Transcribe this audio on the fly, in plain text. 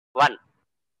One.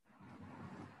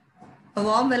 A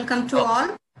warm welcome to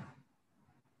all.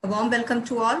 A warm welcome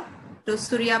to all to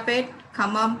SURYAPET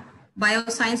Khammam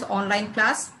Bioscience online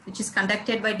class, which is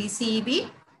conducted by DCEB.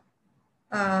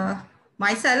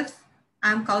 Myself,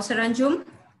 I'm Kausar Anjum,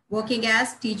 working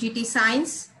as TGT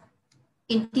Science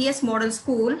in TS Model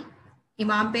School,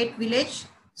 Imampet Village,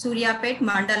 SURYAPET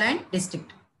Mandal and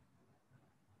District.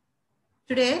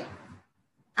 Today,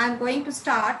 I'm going to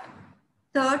start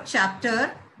third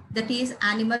chapter, that is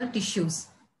animal tissues.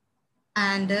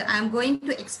 And I'm going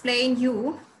to explain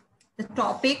you the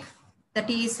topic, that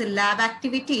is lab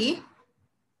activity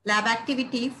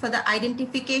for the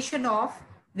identification of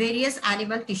various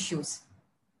animal tissues.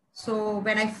 So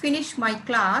when I finish my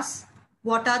class,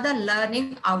 what are the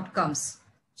learning outcomes?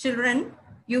 Children,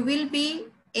 you will be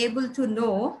able to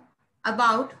know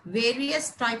about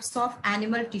various types of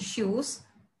animal tissues,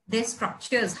 their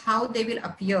structures, how they will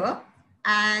appear,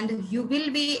 and you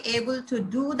will be able to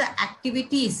do the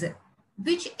activities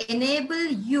which enable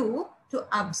you to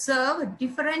observe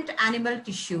different animal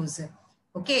tissues.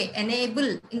 Okay,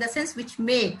 enable in the sense which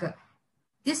make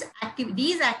these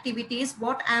activities,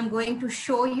 what I am going to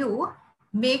show you,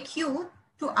 make you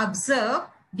to observe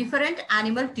different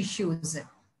animal tissues.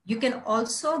 You can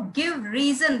also give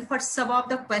reason for some of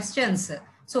the questions.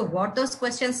 So what those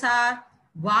questions are: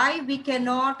 why we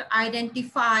cannot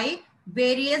identify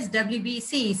various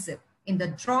WBCs in the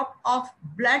drop of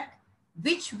blood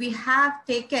which we have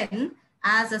taken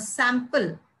as a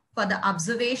sample for the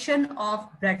observation of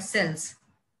blood cells,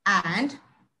 and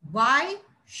why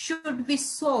should we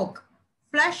soak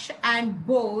flesh and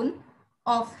bone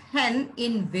of hen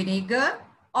in vinegar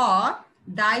or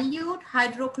dilute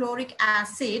hydrochloric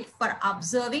acid for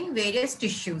observing various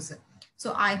tissues.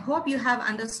 So I hope you have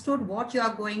understood what you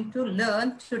are going to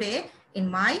learn today in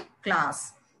my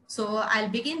class. So I'll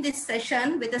begin this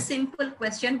session with a simple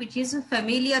question which is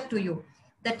familiar to you.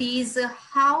 That is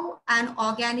how an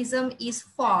organism is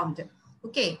formed.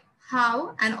 Okay,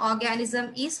 how an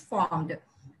organism is formed.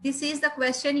 This is the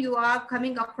question you are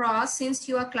coming across since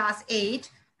you are class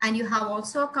 8, and you have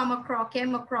also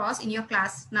came across in your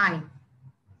class 9.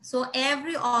 So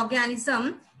every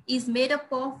organism is made up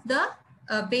of the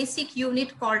basic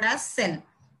unit called as cell.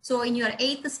 So in your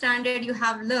 8th standard, you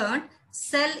have learned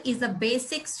cell is the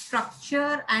basic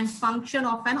structure and function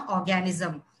of an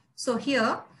organism. So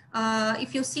here,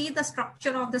 if you see the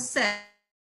structure of the cell,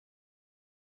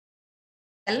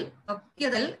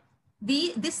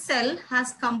 this cell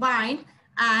has combined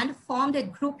and formed a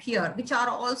group here, which are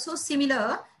also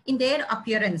similar in their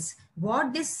appearance.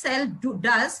 What this cell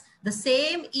does, the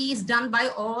same is done by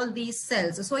all these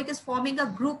cells. So it is forming a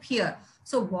group here.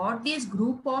 So what this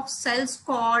group of cells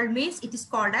called means it is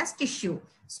called as tissue.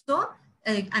 So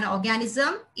an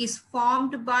organism is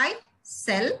formed by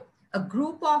cell. A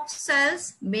group of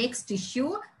cells makes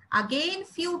tissue. Again,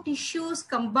 few tissues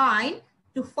combine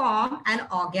to form an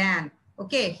organ.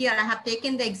 Okay, here I have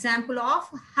taken the example of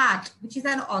heart, which is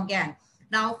an organ.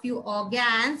 Now, few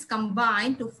organs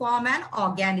combine to form an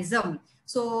organism.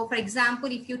 So, for example,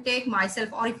 if you take myself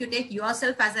or if you take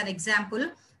yourself as an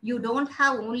example, you don't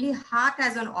have only heart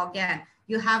as an organ.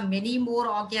 You have many more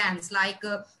organs like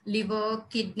liver,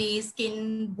 kidney,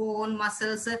 skin, bone,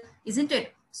 muscles, isn't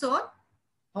it? So,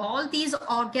 all these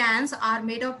organs are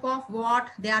made up of what?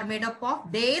 They are made up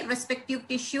of their respective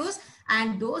tissues,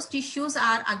 and those tissues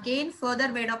are again further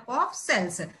made up of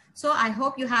cells. So I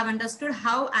hope you have understood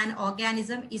how an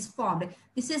organism is formed.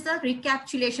 This is the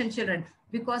recapitulation, children,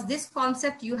 because this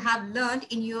concept you have learned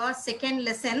in your second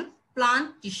lesson,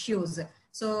 plant tissues.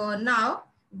 So now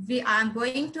I'm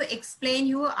going to explain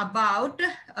you about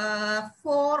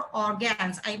 4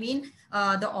 organs. I mean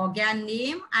the organ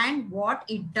name and what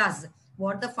it does,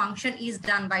 what the function is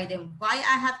done by them. Why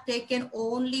I have taken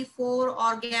only 4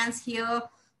 organs here?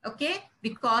 Okay,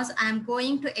 because I'm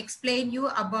going to explain you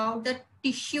about the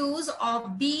tissues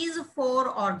of these 4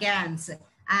 organs.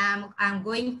 I'm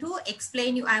going to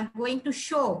explain you, I'm going to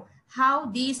show how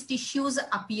these tissues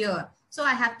appear. So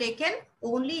I have taken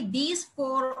only these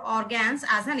 4 organs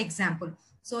as an example.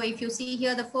 So if you see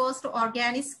here, the first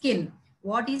organ is skin.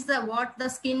 What the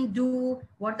skin do?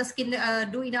 What the skin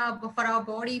do for our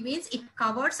body means it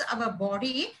covers our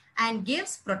body and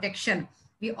gives protection.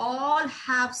 We all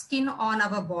have skin on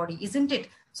our body, isn't it?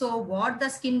 So what the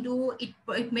skin do?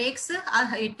 It makes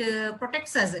it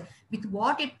protects us. With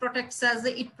what it protects us?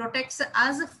 It protects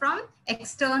us from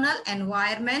external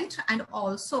environment and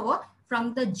also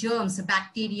from the germs,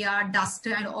 bacteria, dust,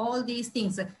 and all these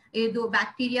things. Though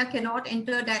bacteria cannot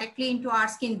enter directly into our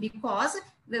skin because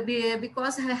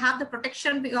I have the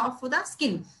protection of the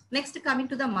skin. Next, coming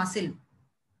to the muscle.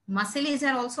 Muscle is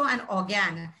also an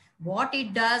organ. What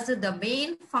it does, the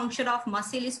main function of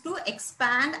muscle is to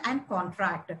expand and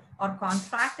contract, or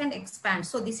contract and expand.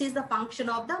 So this is the function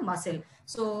of the muscle.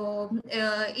 So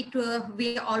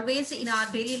we always in our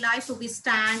daily life, we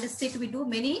stand, sit, we do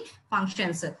many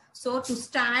functions. So to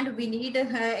stand, we need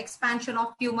expansion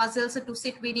of few muscles. To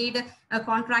sit, we need a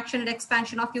contraction and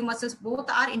expansion of few muscles.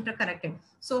 Both are interconnected.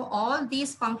 So all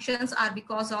these functions are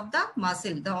because of the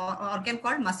muscle, the organ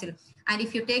called muscle. And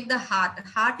if you take the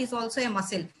heart is also a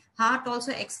muscle. Heart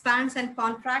also expands and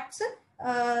contracts.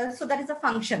 So that is a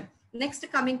function. Next,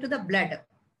 coming to the blood.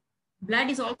 Blood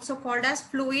is also called as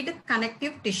fluid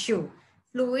connective tissue.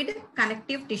 Fluid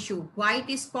connective tissue. Why it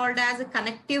is called as a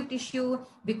connective tissue?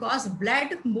 Because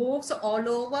blood moves all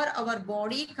over our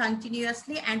body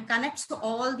continuously and connects to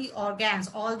all the organs,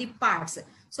 all the parts.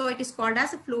 So it is called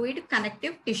as a fluid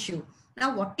connective tissue.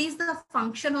 Now, what is the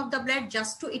function of the blood?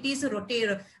 Just to, it is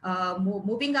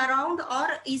moving around, or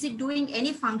is it doing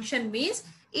any function? Means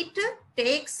it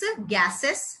takes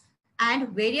gases and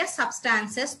various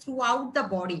substances throughout the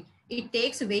body. It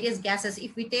takes various gases.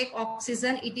 If we take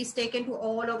oxygen, it is taken to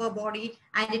all over body,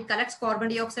 and it collects carbon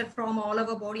dioxide from all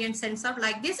over body and sends out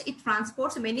like this. It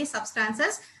transports many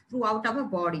substances throughout our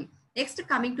body. Next,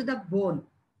 coming to the bone.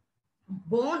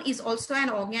 Bone is also an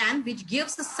organ which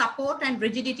gives support and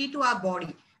rigidity to our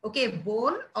body. Okay,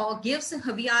 bone or gives,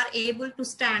 we are able to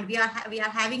stand. We are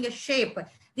having a shape.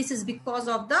 This is because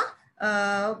of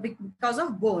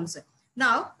bones.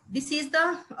 Now, this is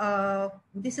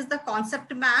the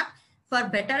concept map for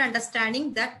better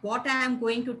understanding that what I am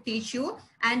going to teach you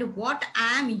and what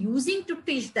I am using to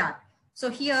teach that. So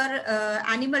here,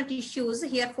 animal tissues.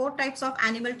 Here, 4 types of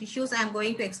animal tissues I am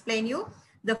going to explain you.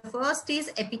 The first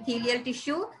is epithelial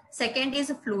tissue, second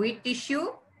is fluid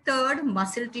tissue, third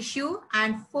muscle tissue,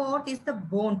 and fourth is the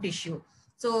bone tissue.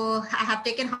 So I have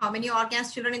taken how many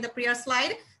organs, children, in the previous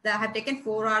slide? I have taken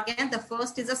 4 organs. The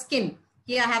first is the skin.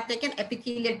 Here I have taken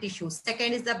epithelial tissue.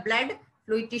 Second is the blood,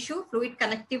 fluid tissue, fluid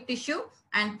connective tissue,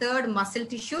 and third muscle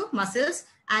tissue, muscles,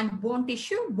 and bone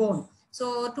tissue, bone.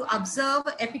 So to observe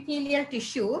epithelial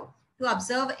tissue,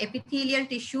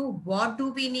 what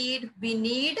do we need? We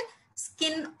need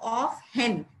skin of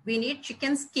hen. We need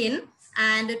chicken skin.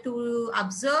 And to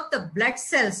observe the blood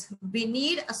cells, we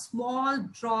need a small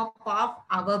drop of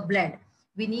our blood.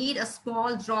 We need a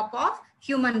small drop of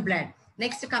human blood.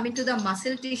 Next, coming to the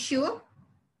muscle tissue,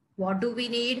 what do we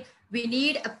need? We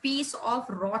need a piece of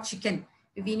raw chicken.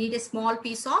 We need a small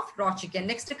piece of raw chicken.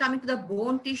 Next, coming to the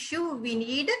bone tissue, we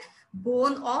need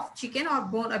bone of chicken or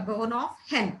bone of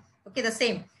hen. Okay, the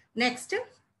same. Next,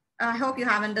 I hope you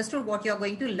have understood what you are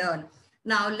going to learn.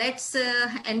 Now let's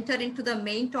enter into the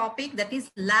main topic, that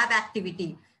is lab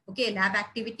activity. Okay, lab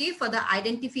activity for the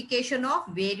identification of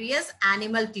various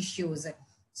animal tissues.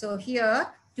 So here,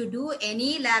 to do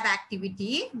any lab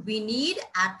activity, we need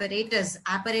apparatus.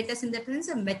 Apparatus in the sense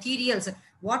of materials.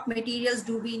 What materials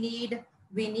do we need?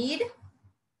 We need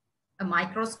a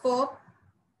microscope,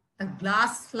 a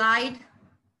glass slide,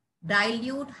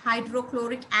 dilute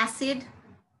hydrochloric acid.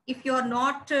 If you're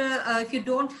not, if you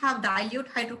don't have dilute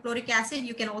hydrochloric acid,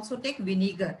 you can also take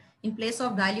vinegar. In place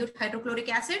of dilute hydrochloric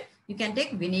acid, you can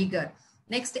take vinegar.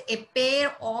 Next, a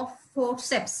pair of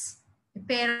forceps.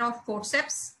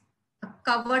 A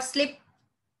cover slip,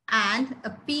 and a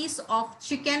piece of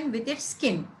chicken with its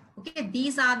skin. Okay,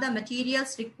 these are the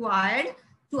materials required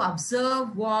to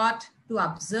observe what? To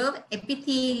observe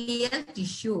epithelial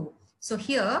tissue. So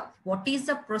here, what is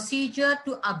the procedure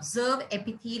to observe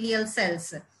epithelial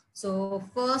cells? So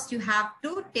first you have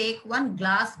to take one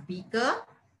glass beaker,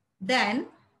 then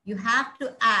you have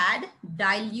to add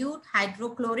dilute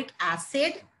hydrochloric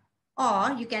acid,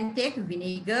 or you can take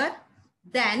vinegar.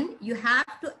 Then you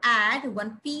have to add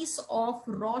one piece of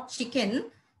raw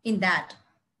chicken in that.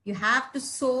 You have to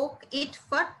soak it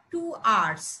for 2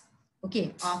 hours.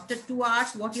 Okay, after 2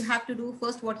 hours, what you have to do?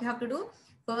 First,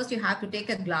 First, you have to take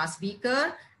a glass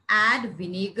beaker, add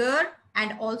vinegar,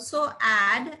 and also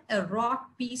add a raw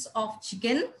piece of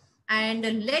chicken,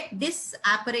 and let this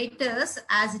apparatus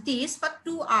as it is for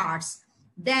 2 hours.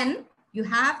 Then you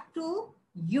have to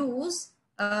use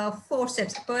a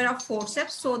pair of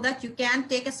forceps, so that you can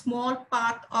take a small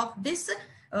part of this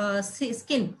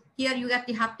skin. Here you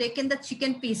have taken the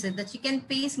chicken piece. The chicken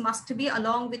piece must be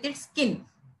along with its skin.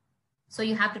 So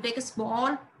you have to take a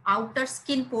small outer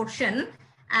skin portion,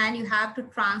 and you have to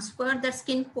transfer the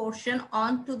skin portion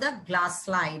onto the glass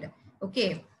slide.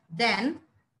 Okay, then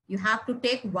you have to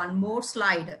take one more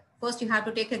slide. First, you have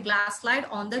to take a glass slide.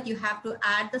 On that, you have to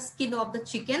add the skin of the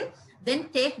chicken. Then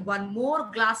take one more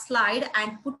glass slide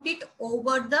and put it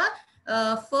over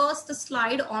the first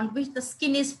slide on which the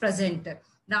skin is present.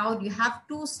 Now you have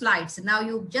two slides. Now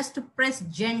you just press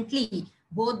gently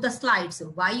both the slides.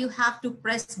 Why you have to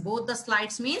press both the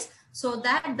slides means so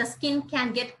that the skin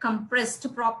can get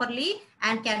compressed properly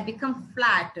and can become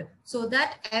flat so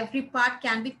that every part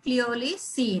can be clearly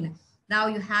seen. Now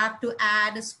you have to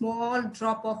add a small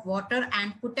drop of water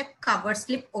and put a cover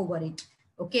slip over it.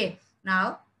 Okay.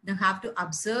 Now you have to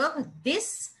observe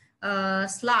this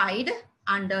slide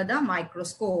under the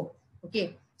microscope.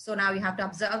 Okay. So now you have to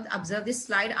observe this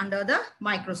slide under the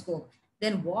microscope.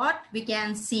 Then what we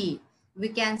can see? We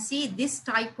can see this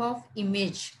type of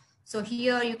image. So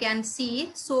here you can see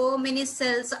so many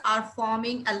cells are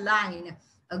forming a line.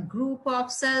 A group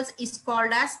of cells is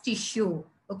called as tissue.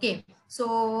 Okay.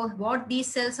 So what these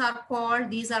cells are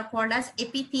called? These are called as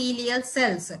epithelial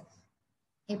cells.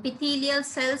 Epithelial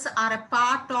cells are a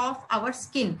part of our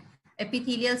skin.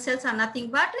 Epithelial cells are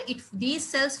nothing but these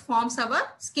cells forms our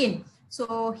skin.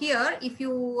 So here, if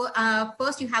you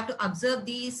first you have to observe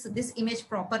this image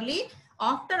properly.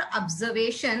 After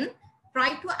observation,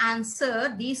 try to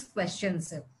answer these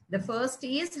questions. The first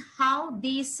is how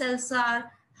these cells are.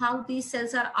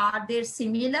 Are they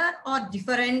similar or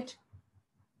different?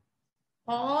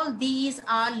 All these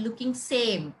are looking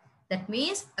same. That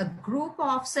means a group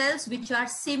of cells which are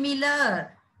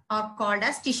similar are called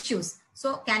as tissues.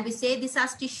 So can we say this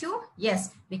as tissue?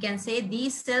 Yes, we can say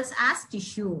these cells as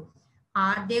tissue.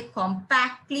 Are they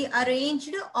compactly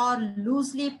arranged or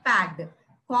loosely packed?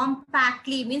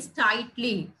 Compactly means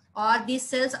tightly. Or these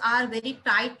cells are very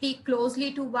tightly,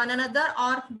 closely to one another,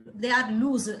 or they are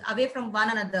loose, away from one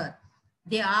another.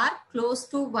 They are close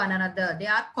to one another. They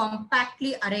are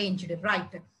compactly arranged,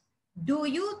 right? Do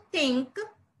you think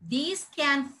these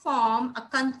can form a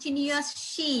continuous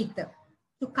sheath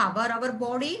to cover our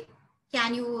body?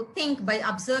 Can you think by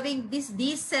observing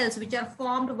these cells which are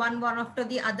formed one after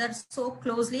the other so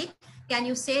closely, can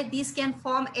you say these can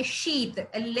form a sheath,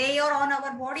 a layer on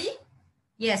our body?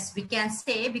 Yes, we can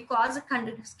say because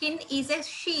skin is a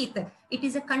sheath. It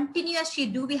is a continuous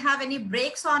sheath. Do we have any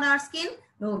breaks on our skin?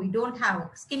 No, we don't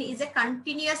have. Skin is a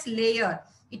continuous layer.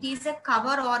 It is a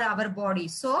cover on our body.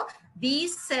 So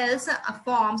these cells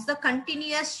forms the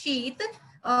continuous sheath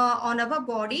on our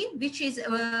body, which is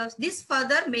this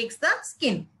further makes the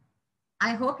skin.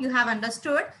 I hope you have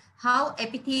understood how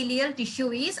epithelial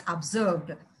tissue is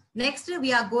observed. Next,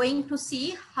 we are going to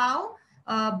see how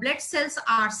blood cells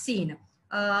are seen.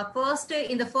 First,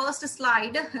 in the first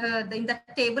slide, in the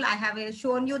table, I have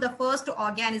shown you the first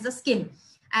organ is the skin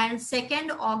and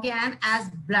second organ as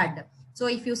blood. So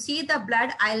if you see the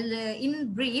blood,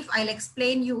 in brief, I'll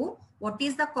explain you what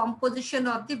is the composition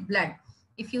of the blood.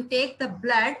 If you take the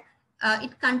blood,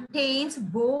 it contains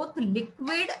both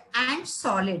liquid and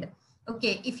solid.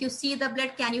 Okay, if you see the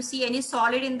blood, can you see any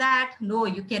solid in that? No,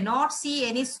 you cannot see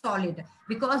any solid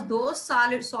because those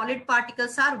solid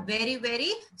particles are very,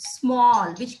 very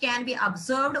small, which can be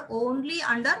observed only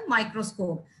under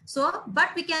microscope. So, but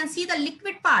we can see the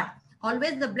liquid part.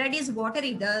 Always the blood is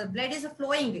watery, the blood is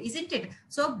flowing, isn't it?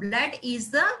 So blood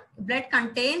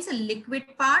contains a liquid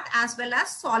part as well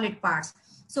as solid parts.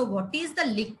 So what is the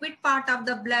liquid part of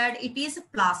the blood? It is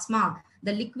plasma.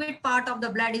 The liquid part of the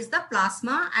blood is the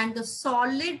plasma and the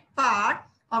solid part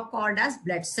are called as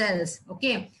blood cells.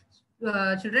 Okay,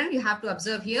 children, you have to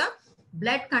observe here.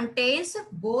 Blood contains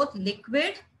both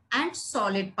liquid and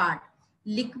solid part.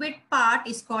 Liquid part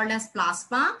is called as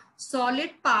plasma.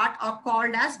 Solid part are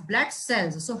called as blood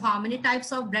cells. So how many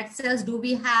types of blood cells do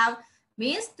we have?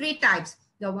 Means 3 types.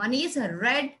 The one is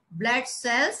red blood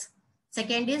cells.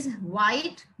 Second is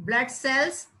white blood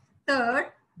cells. Third,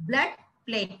 blood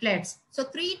platelets. So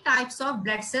 3 types of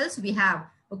blood cells we have.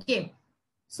 Okay.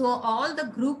 So all the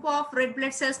group of red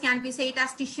blood cells, can we say it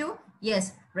as tissue?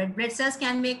 Yes. Red blood cells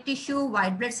can make tissue.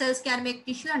 White blood cells can make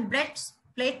tissue. And blood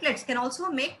platelets can also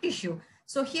make tissue.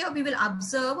 So here we will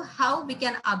observe how we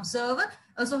can observe.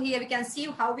 So here we can see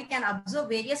how we can observe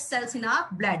various cells in our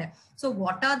blood. So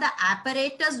what are the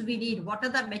apparatus we need? What are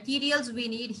the materials we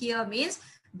need here means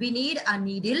we need a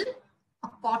needle, a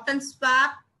cotton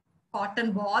swab,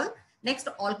 cotton ball, next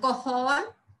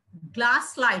alcohol,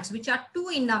 glass slides, which are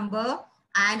 2 in number,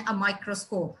 and a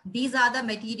microscope. These are the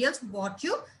materials what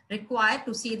you require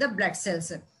to see the blood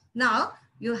cells. Now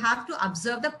you have to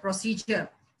observe the procedure.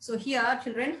 So here,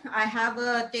 children, I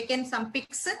have taken some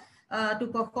pics to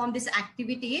perform this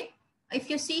activity. If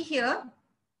you see here,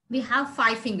 we have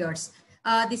 5 fingers.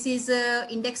 This is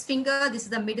index finger, this is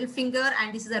the middle finger,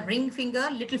 and this is a ring finger,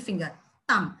 little finger,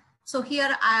 thumb. So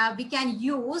here we can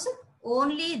use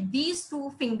only these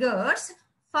 2 fingers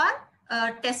for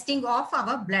testing of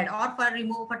our blood or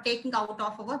for taking out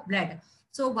of our blood.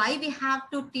 So why we have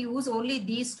to use only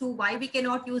these two? Why we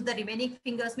cannot use the remaining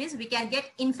fingers? Means we can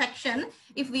get infection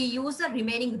if we use the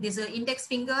remaining, this index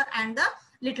finger and the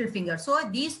little finger. So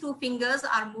these two fingers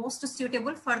are most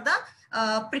suitable for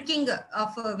the pricking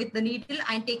of with the needle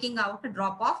and taking out a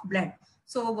drop of blood.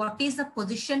 So what is the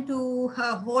position to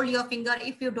hold your finger?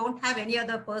 If you don't have any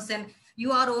other person,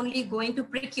 you are only going to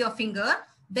prick your finger,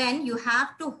 then you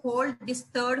have to hold this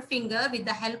third finger with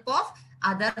the help of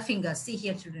other fingers. See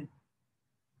here, children.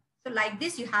 So like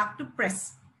this, you have to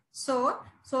press. So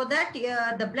that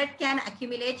the blood can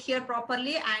accumulate here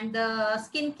properly and the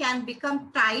skin can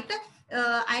become tight,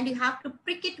 and you have to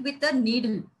prick it with the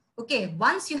needle. Okay,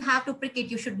 once you have to prick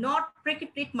it, you should not prick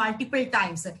it multiple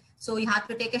times. So you have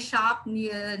to take a sharp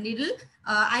needle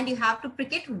and you have to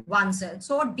prick it once.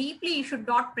 So deeply you should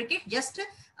not prick it, just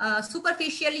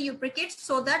superficially you prick it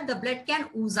so that the blood can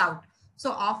ooze out.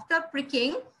 So after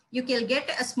pricking, you can get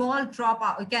a small drop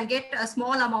out, you can get a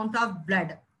small amount of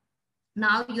blood.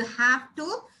 Now you have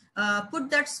to put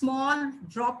that small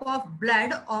drop of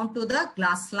blood onto the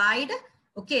glass slide.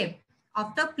 Okay.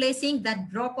 After placing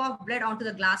that drop of blood onto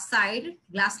the glass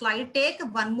slide, take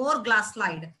one more glass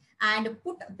slide and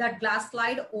put that glass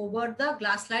slide over the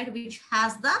glass slide which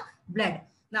has the blood.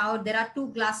 Now there are two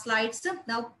glass slides.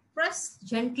 Now press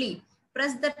gently,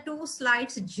 press the two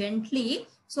slides gently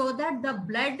so that the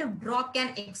blood drop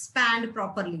can expand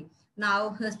properly.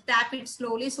 Now tap it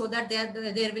slowly so that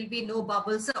there will be no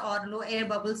bubbles or no air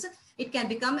bubbles. It can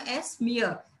become a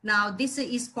smear. Now this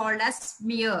is called as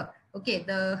smear. Okay,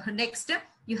 the next,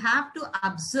 you have to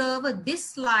observe this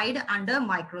slide under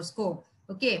microscope.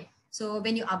 Okay, so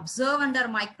when you observe under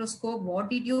microscope, what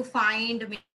did you find?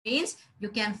 Means you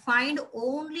can find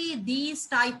only these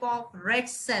type of red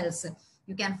cells.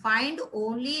 You can find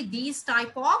only these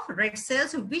type of red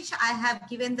cells, which I have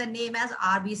given the name as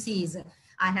RBCs.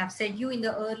 I have said you in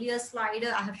the earlier slide,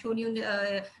 I have shown you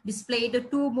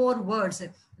displayed two more words,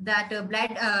 that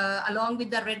blood along with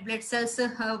the red blood cells,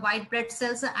 white blood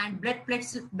cells and blood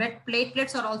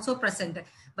platelets are also present.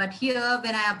 But here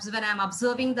when I'm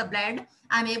observing the blood,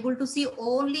 I'm able to see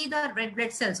only the red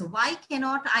blood cells. Why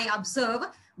cannot I observe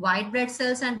white blood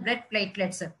cells and blood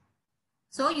platelets?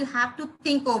 So you have to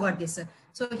think over this.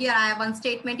 So here I have one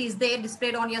statement is there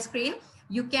displayed on your screen.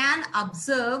 You can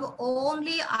observe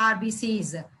only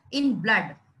RBCs in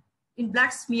blood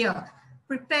smear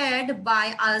prepared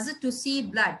by us to see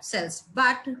blood cells,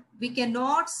 but we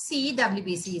cannot see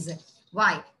WBCs.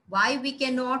 Why? Why we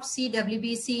cannot see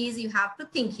WBCs? You have to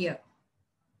think here.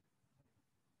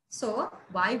 So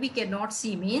why we cannot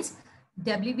see means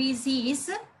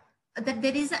WBCs, that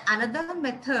there is another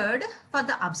method for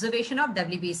the observation of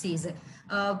WBCs.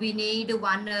 We need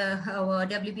one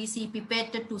WBC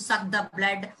pipette to suck the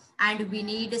blood, and we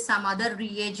need some other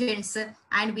reagents,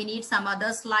 and we need some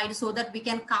other slide so that we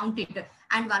can count it.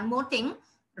 And one more thing,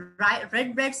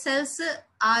 red blood cells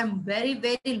are very,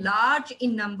 very large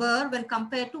in number when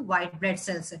compared to white blood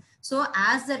cells. So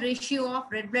as the ratio of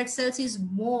red blood cells is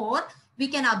more, we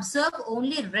can observe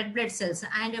only red blood cells,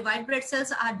 and white blood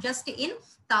cells are just in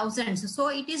thousands. So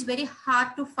it is very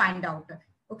hard to find out.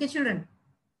 Okay, children.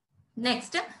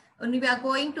 Next, we are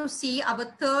going to see our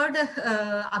third,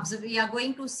 do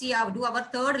our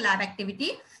third lab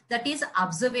activity, that is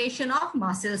observation of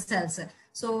muscle cells.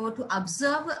 So to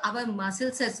observe our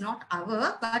muscle cells, not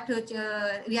our, but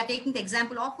we are taking the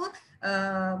example of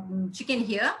chicken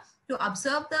here. To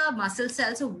observe the muscle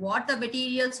cells, what the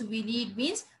materials we need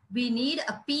means, we need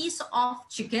a piece of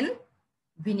chicken,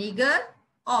 vinegar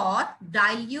or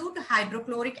dilute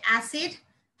hydrochloric acid,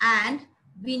 and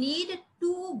we need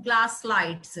two glass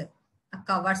slides, a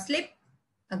cover slip,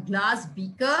 a glass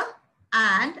beaker,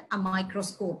 and a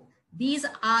microscope. These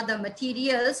are the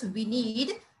materials we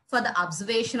need for the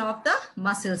observation of the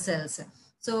muscle cells.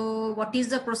 So what is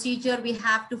the procedure we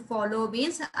have to follow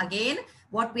means, again,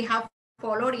 what we have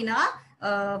followed in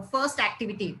our first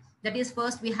activity. That is,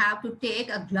 first we have to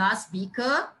take a glass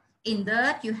beaker. In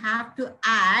that you have to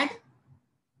add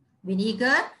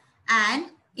vinegar,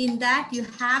 and in that you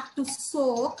have to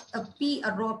soak a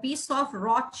raw piece of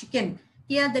raw chicken.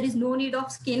 Here there is no need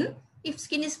of skin. If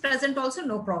skin is present also,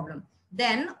 no problem.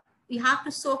 Then you have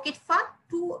to soak it for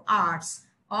 2 hours.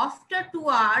 After 2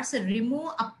 hours,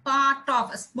 remove a part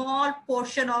of a small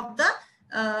portion of the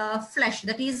flesh,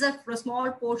 that is a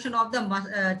small portion of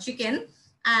the chicken,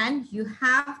 and you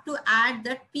have to add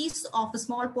that piece of a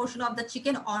small portion of the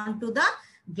chicken onto the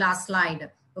glass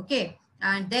slide. Okay.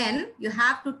 And then you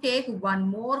have to take one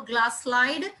more glass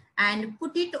slide and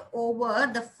put it over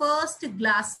the first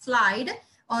glass slide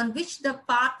on which the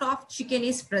part of chicken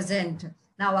is present.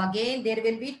 Now again, there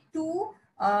will be two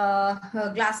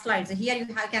glass slides. Here you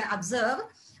can observe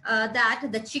that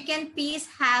the chicken piece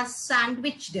has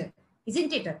sandwiched,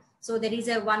 isn't it? So there is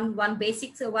a one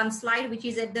basic one slide which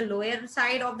is at the lower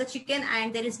side of the chicken,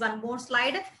 and there is one more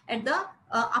slide at the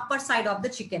upper side of the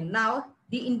chicken. Now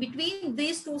in between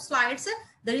these two slides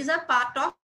there is a part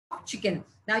of chicken.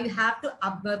 Now you have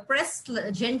to press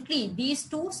gently these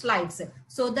two slides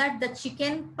so that the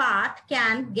chicken part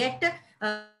can get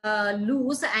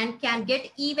loose and can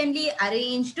get evenly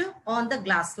arranged on the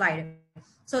glass slide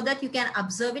so that you can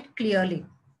observe it clearly.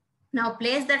 Now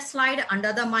place that slide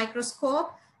under the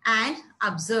microscope and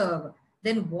observe.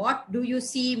 Then what do you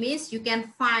see means you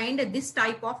can find this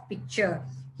type of picture.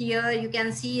 Here you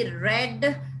can see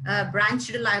red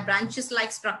branches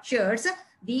like structures.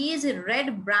 These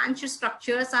red branch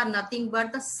structures are nothing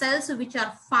but the cells which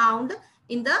are found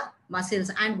in the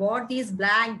muscles. And what these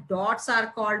black dots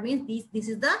are called means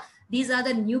these are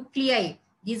the nuclei.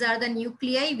 These are the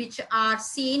nuclei which are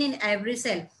seen in every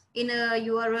cell. In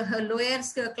your lower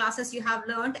classes, you have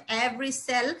learned every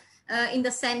cell in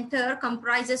the center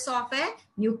comprises of a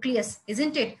nucleus,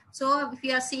 isn't it? So if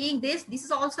you are seeing this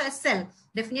is also a cell.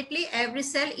 Definitely every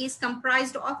cell is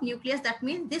comprised of nucleus. That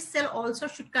means this cell also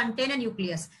should contain a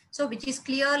nucleus. So which is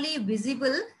clearly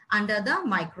visible under the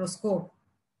microscope.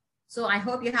 So I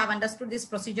hope you have understood this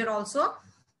procedure also.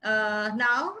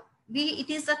 Now it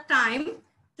is a time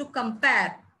to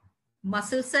compare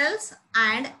muscle cells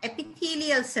and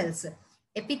epithelial cells.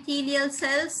 Epithelial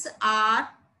cells are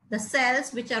the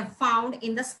cells which are found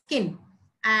in the skin,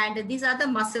 and these are the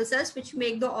muscle cells which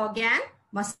make the organ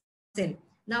muscle.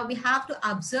 Now we have to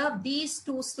observe these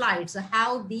two slides,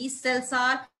 how these cells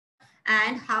are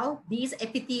and how these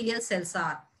epithelial cells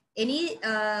are. Any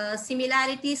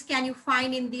similarities can you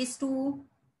find in these two?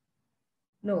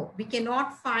 No, we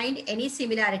cannot find any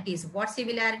similarities. What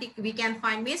similarity we can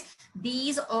find means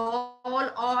these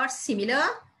all are similar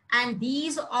and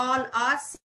these all are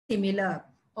similar.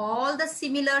 All the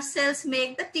similar cells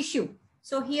make the tissue.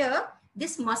 So here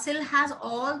this muscle has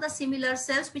all the similar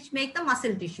cells which make the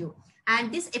muscle tissue,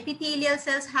 and this epithelial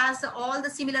cells has all the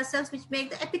similar cells which make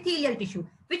the epithelial tissue,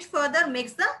 which further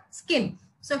makes the skin.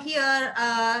 So here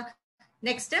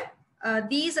next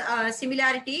these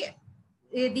similarity,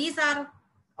 these are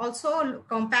also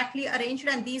compactly arranged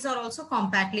and these are also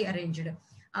compactly arranged.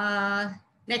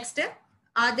 Next,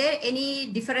 are there any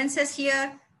differences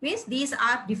here? Means these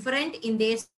are different in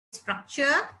their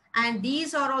structure and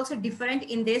these are also different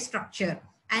in their structure.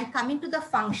 And coming to the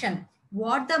function,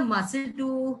 what the muscle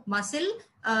do? Muscle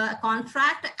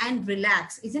contract and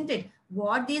relax, isn't it?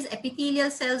 What these epithelial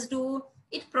cells do?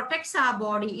 It protects our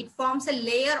body. It forms a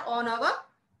layer on our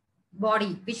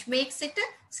body which makes it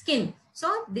skin.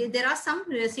 So there are some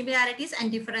similarities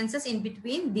and differences in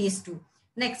between these two.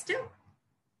 Next,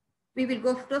 we will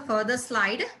go to a further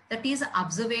slide, that is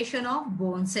observation of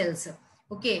bone cells.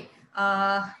 Okay,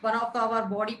 one of our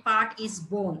body part is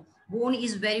bone. Bone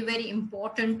is very, very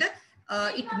important.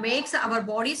 It makes our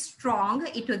body strong.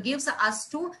 It gives us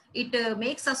to, it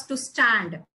makes us to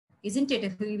stand, isn't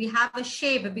it? We have a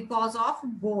shape because of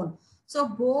bone. So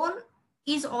bone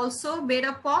is also made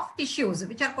up of tissues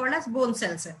which are called as bone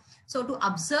cells. So to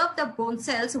observe the bone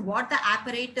cells, what the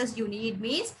apparatus you need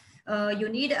means, you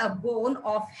need a bone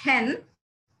of hen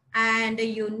and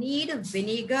you need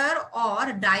vinegar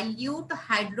or dilute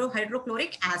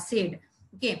hydrochloric acid.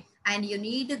 Okay, and you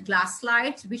need glass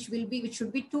slides which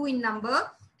should be 2 in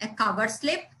number, a cover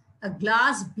slip, a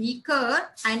glass beaker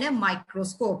and a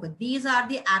microscope. These are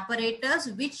the apparatus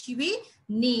which we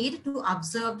need to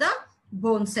observe the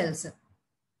bone cells.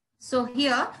 So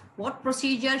here what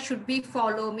procedure should we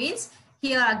follow means,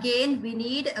 here again we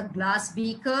need a glass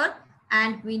beaker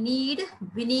and we need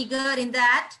vinegar in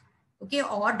that, okay,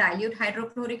 or dilute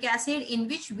hydrochloric acid, in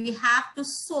which we have to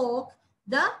soak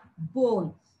the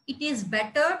bone. It is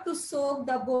better to soak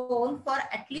the bone for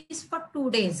at least for 2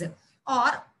 days,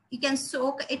 or you can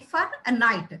soak it for a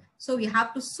night. So we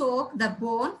have to soak the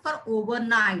bone for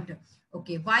overnight.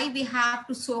 Okay, why we have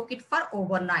to soak it for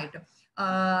overnight?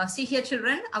 See here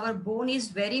children, our bone is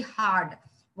very hard.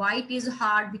 Why it is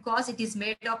hard? Because it is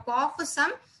made up of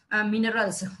some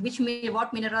minerals.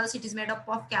 What minerals? It is made up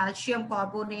of calcium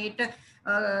carbonate.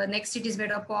 Next it is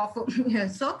made up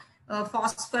of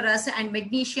phosphorus and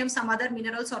magnesium. Some other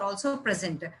minerals are also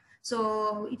present.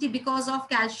 So it is because of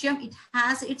calcium, it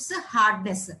has its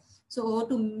hardness. So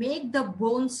to make the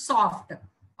bone soft,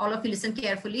 all of you listen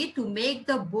carefully, to make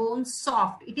the bone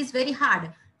soft, it is very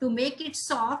hard. To make it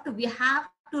soft, we have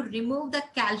to remove the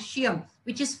calcium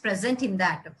which is present in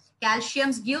that.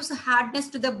 Calcium gives hardness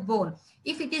to the bone.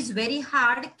 If it is very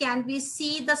hard, can we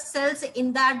see the cells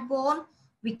in that bone?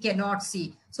 We cannot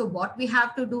see. So what we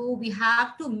have to do, we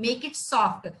have to make it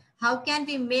soft. How can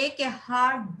we make a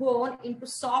hard bone into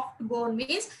soft bone?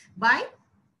 Means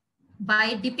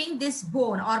by dipping this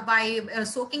bone or by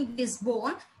soaking this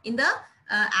bone in the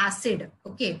acid.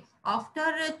 Okay,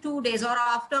 after 2 days or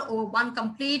after one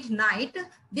complete night,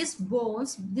 this bone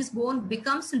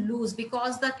becomes loose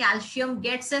because the calcium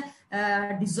gets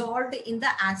dissolved in the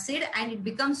acid and it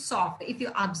becomes soft. If you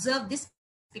observe this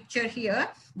picture here,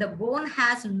 the bone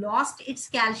has lost its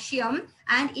calcium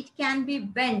and it can be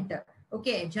bent.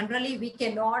 Okay, generally we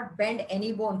cannot bend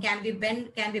any bone. Can we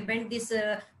bend this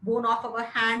bone of our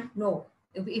hand? No.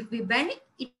 If we bend it,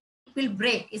 it will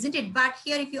break, isn't it? But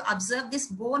here, if you observe, this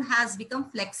bone has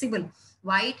become flexible.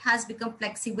 Why it has become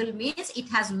flexible means it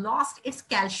has lost its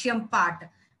calcium part.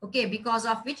 Okay, because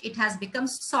of which it has become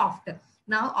soft.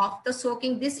 Now, after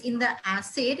soaking this in the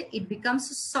acid, it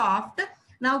becomes soft.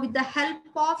 Now, with the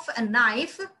help of a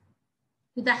knife,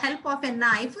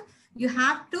 you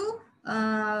have to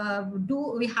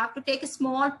we have to take a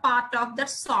small part of the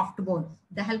soft bone.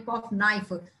 The help of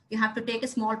knife, you have to take a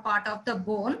small part of the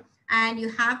bone and you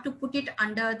have to put it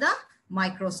under the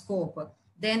microscope.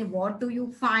 Then what do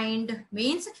you find?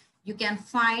 Means you can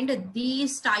find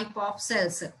these type of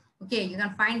cells. Okay, you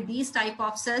can find these type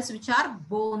of cells which are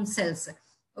bone cells.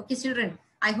 Okay, children,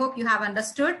 I hope you have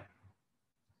understood.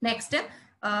 Next,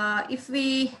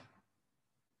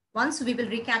 once we will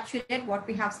recapitulate what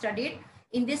we have studied.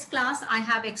 In this class, I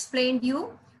have explained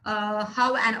you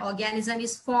how an organism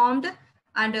is formed,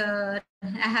 and I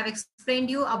have explained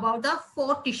you about the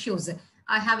 4 tissues.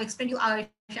 I have explained you, I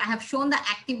have shown the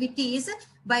activities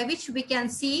by which we can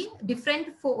see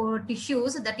different 4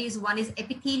 tissues. That is, one is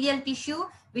epithelial tissue,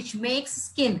 which makes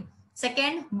skin.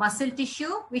 Second, muscle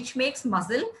tissue, which makes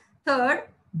muscle. Third,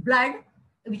 blood,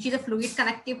 which is a fluid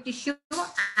connective tissue.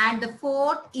 And the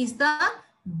 4th is the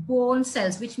bone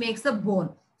cells, which makes the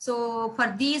bone. So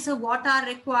for these, what are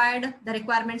required? The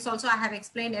requirements also I have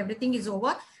explained. Everything is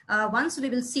over. Once we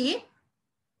will see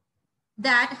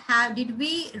that did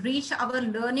we reach our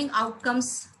learning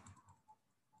outcomes?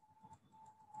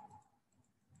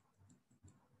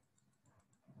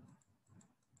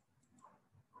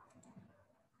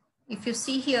 If you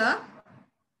see here,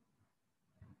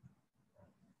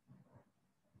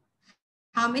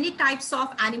 how many types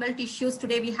of animal tissues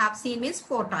today we have seen means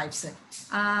 4 types.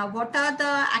 What are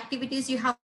the activities you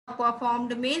have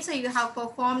performed? Means you have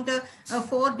performed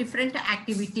 4 different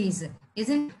activities,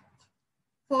 isn't it?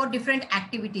 4 different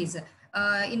activities.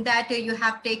 In that you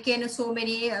have taken so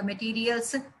many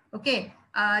materials. Okay,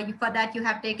 for that you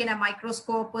have taken a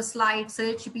microscope, slides,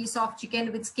 a piece of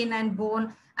chicken with skin and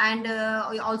bone, and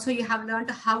also you have learned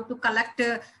how to collect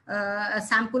a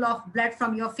sample of blood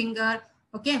from your finger.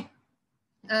 Okay.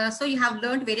 So you have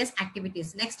learned various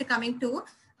activities. Next, coming to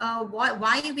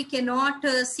why we cannot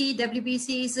see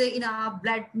WBCs in our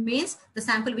blood means the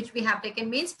sample which we have taken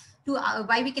means to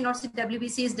why we cannot see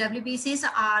WBCs. WBCs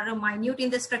are minute in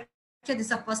the structure. This is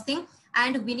the first thing,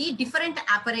 and we need different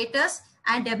apparatus.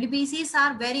 And WBCs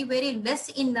are very, very less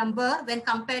in number when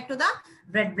compared to the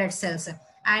red blood cells.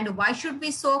 And why should we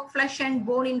soak flesh and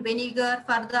bone in vinegar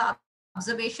for the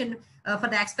observation for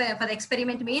the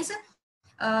experiment means?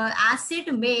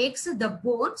 Acid makes the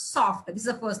bone soft. This is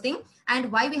the first thing.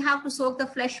 And why we have to soak the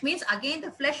flesh means, again,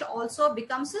 the flesh also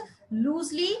becomes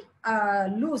loose,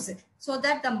 so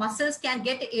that the muscles can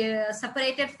get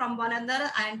separated from one another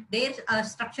and their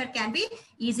structure can be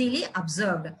easily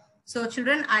observed. So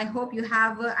children, I hope you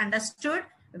have understood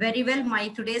very well my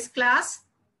today's class.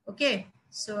 Okay,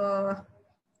 so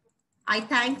I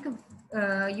thank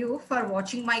you for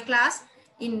watching my class.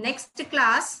 In next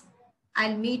class,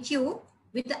 I'll meet you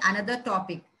with another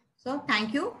topic. So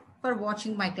thank you for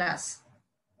watching my class.